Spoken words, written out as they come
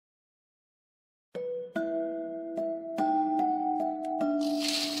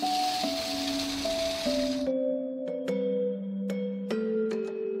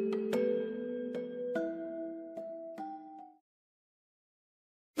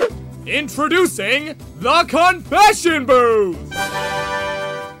Introducing the Confession Booth!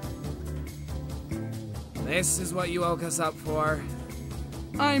 This is what you woke us up for.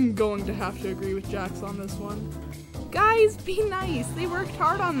 I'm going to have to agree with Jax on this one. Guys, be nice. They worked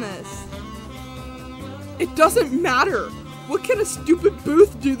hard on this. It doesn't matter. What can a stupid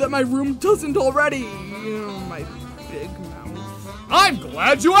booth do that my room doesn't already? You know, my big mouth. I'm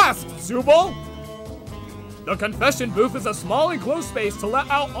glad you asked, Zubul! The Confession Booth is a small enclosed space to let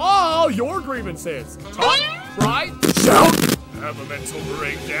out all your grievances. Talk, cry, shout, have a mental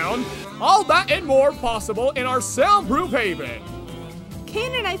breakdown. All that and more possible in our soundproof haven.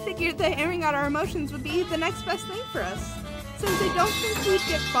 Caine and I figured that airing out our emotions would be the next best thing for us. Since I don't think we'd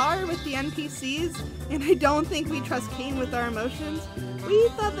get far with the NPCs, and I don't think we trust Caine with our emotions, we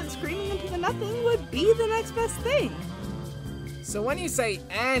thought that screaming into the nothing would be the next best thing. So when you say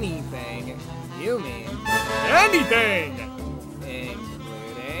anything, you mean Anything!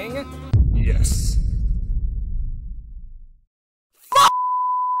 including... Yes.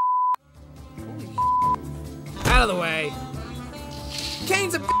 Out of the way.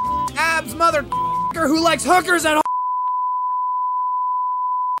 Caine's a abs mother who likes hookers and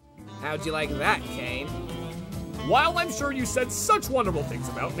How'd you like that, Caine? While I'm sure you said such wonderful things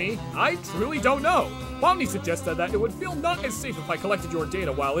about me, I truly don't know. Pomni suggested that it would feel not as safe if I collected your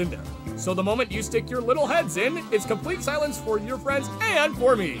data while in there. So the moment you stick your little heads in, it's complete silence for your friends and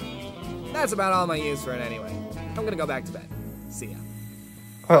for me. That's about all my use for it anyway. I'm gonna go back to bed. See ya.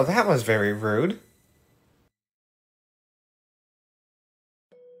 Well, that was very rude.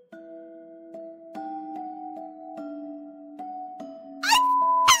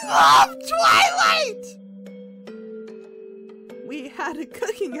 I love Twilight! We had a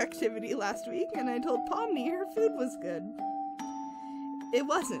cooking activity last week, and I told Pomni her food was good. It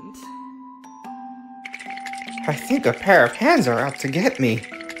wasn't. I think a pair of hands are out to get me,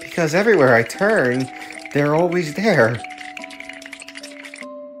 because everywhere I turn, they're always there.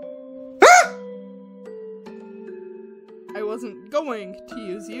 I wasn't going to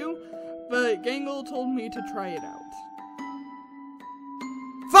use you, but Gangle told me to try it out.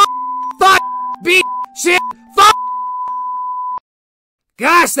 Beat shit fuck.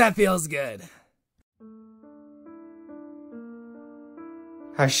 Gosh, that feels good.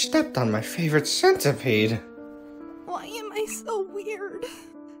 I stepped on my favorite centipede. Why am I so weird?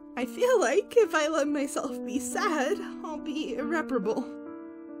 I feel like if I let myself be sad, I'll be irreparable.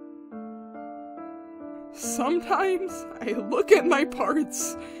 Sometimes I look at my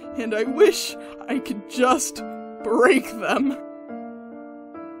parts, and I wish I could just break them.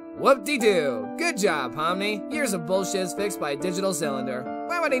 Whoop-de-doo. Good job, Pomni. Years of bullshit is fixed by a digital cylinder.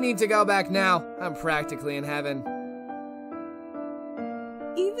 Why would I need to go back now? I'm practically in heaven.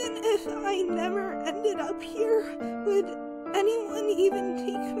 Even if I never ended up here, would anyone even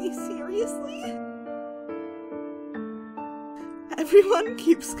take me seriously? Everyone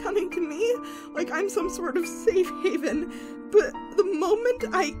keeps coming to me like I'm some sort of safe haven, but the moment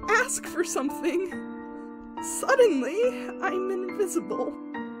I ask for something, suddenly I'm invisible.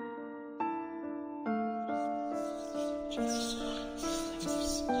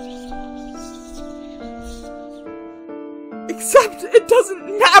 Except it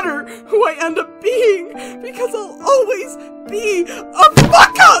doesn't matter who I end up being, because I'll always be a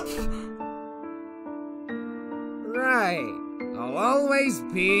fuck-up! Right. I'll always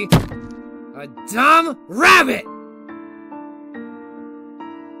be a dumb rabbit!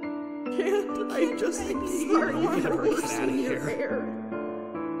 Can't I just be one person in your hair?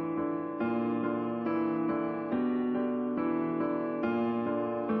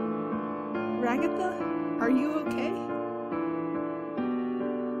 Ragatha, are you okay?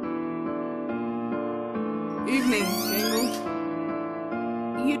 Evening, Gangle.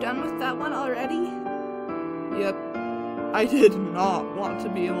 You done with that one already? Yep. I did not want to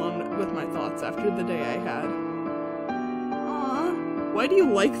be alone with my thoughts after the day I had. Aww. Why do you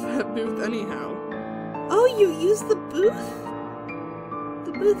like that booth anyhow? Oh, you used the booth?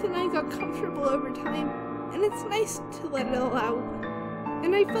 The booth and I got comfortable over time, and it's nice to let it all out.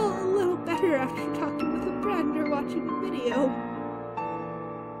 And I felt a little better after talking with a friend or watching a video.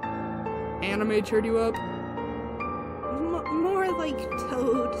 Anime cheered you up? More like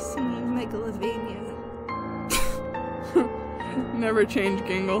Toad singing Megalovania. Never change,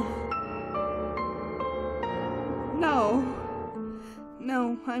 Gangle.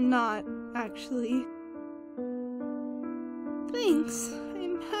 No, I'm not, actually. Thanks.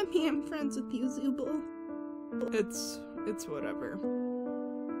 I'm happy I'm friends with you, Zubul. It's whatever.